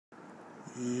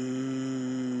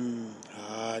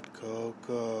Hot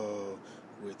cocoa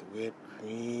with whipped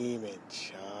cream and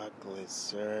chocolate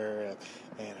syrup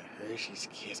and a Hershey's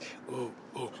Kiss. Ooh,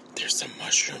 there's some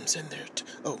mushrooms in there too.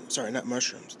 Oh, sorry, not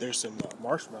mushrooms. There's some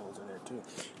marshmallows in there too.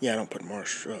 Yeah, I don't put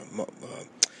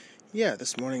yeah,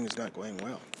 this morning is not going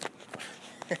well.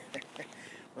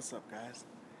 What's up, guys?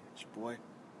 It's your boy,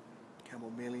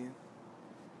 Chameleon,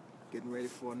 getting ready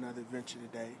for another adventure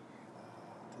today.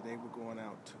 Today we're going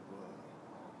out to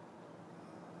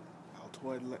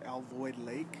Alvoid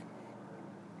Lake.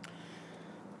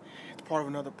 It's part of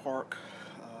another park,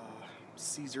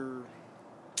 Caesar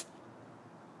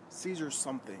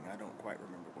something. I don't quite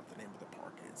remember what the name of the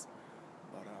park is,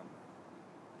 but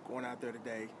going out there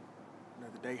today.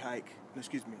 Another day hike.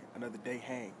 Another day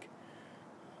hang.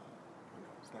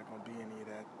 It's not going to be any of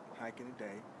that hiking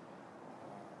today.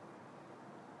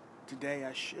 Today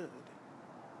I should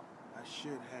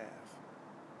have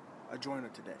a joiner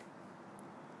today.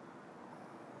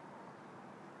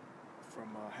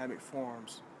 From Hammock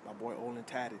Farms, my boy Olin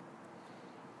Tatted.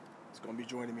 He's going to be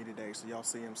joining me today, so y'all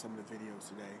see him some of the videos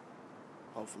today,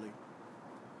 hopefully.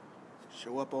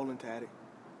 Show up, Olin Tatted.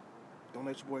 Don't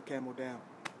let your boy Camo down.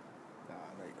 Nah,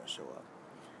 I know you're going to show up.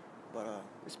 But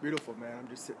it's beautiful, man. I'm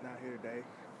just sitting out here today.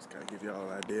 Just kind of give y'all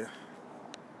an idea.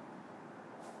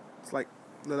 It's like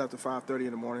a little after 5:30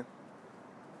 in the morning.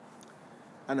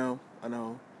 I know.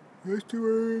 It's too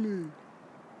early.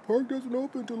 Park doesn't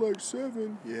open till like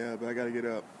 7. Yeah, but I gotta get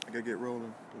up. I gotta get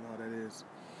rolling. You know how that is.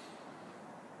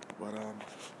 But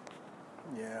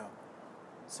yeah.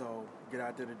 So get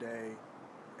out there today,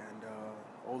 and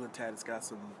Olin Tatted's got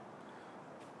some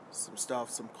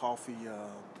stuff, some coffee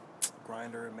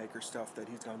grinder and maker stuff that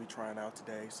he's gonna be trying out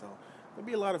today. So there'll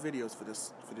be a lot of videos for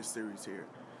this series here,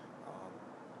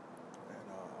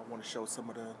 and I want to show some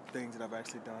of the things that I've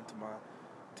actually done to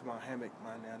my hammock,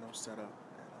 my nano setup.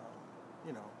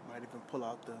 Might even pull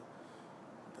out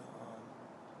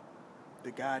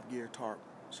the guide gear tarp.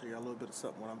 Show you a little bit of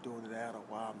something when I'm doing that or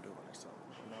while I'm doing it. So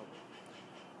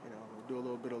we'll do a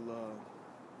little bit of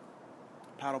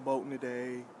paddle boating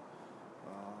today.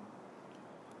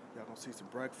 Y'all gonna see some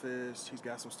breakfast. He's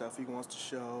got some stuff he wants to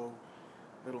show.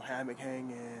 Little hammock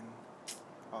hanging.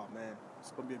 Oh man,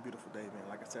 it's gonna be a beautiful day, man.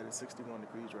 Like I said, it's 61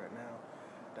 degrees right now.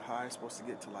 The high is supposed to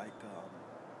get to like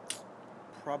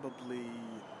probably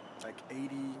like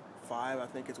 85, I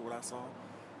think is what I saw.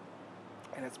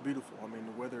 And it's beautiful. I mean,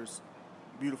 the weather's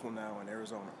beautiful now in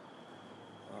Arizona.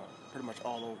 Pretty much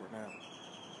all over now.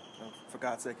 For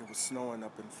God's sake, it was snowing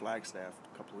up in Flagstaff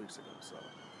a couple of weeks ago. So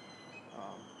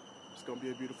it's going to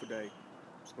be a beautiful day.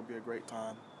 It's going to be a great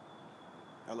time.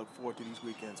 I look forward to these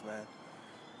weekends, man.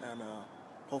 And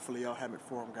hopefully y'all Hammock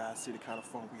Forum guys see the kind of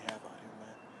fun we have out here,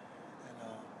 man.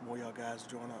 And more y'all guys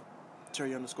join up.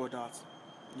 Cherry_Dots.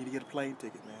 You need to get a plane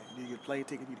ticket, man. You need to get a plane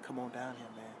ticket. You need to come on down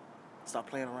here, man. Stop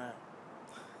playing around.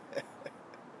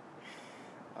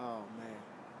 Oh, man.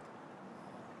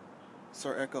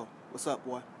 Sir Echo, what's up,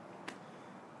 boy?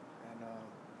 And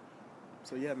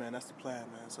so, yeah, man, that's the plan,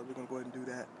 man. So we're going to go ahead and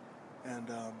do that. And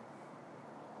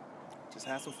just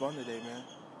have some fun today, man.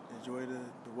 Enjoy the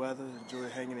weather. Enjoy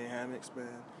hanging in hammocks,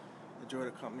 man. Enjoy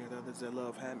the company of others that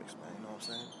love hammocks, man. You know what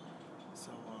I'm saying?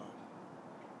 So,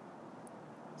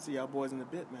 see y'all boys in a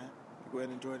bit, man. Go ahead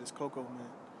and enjoy this cocoa,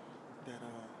 man. That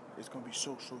it's gonna be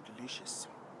so delicious.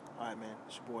 All right, man.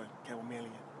 It's your boy,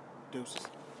 Chameleon. Deuces.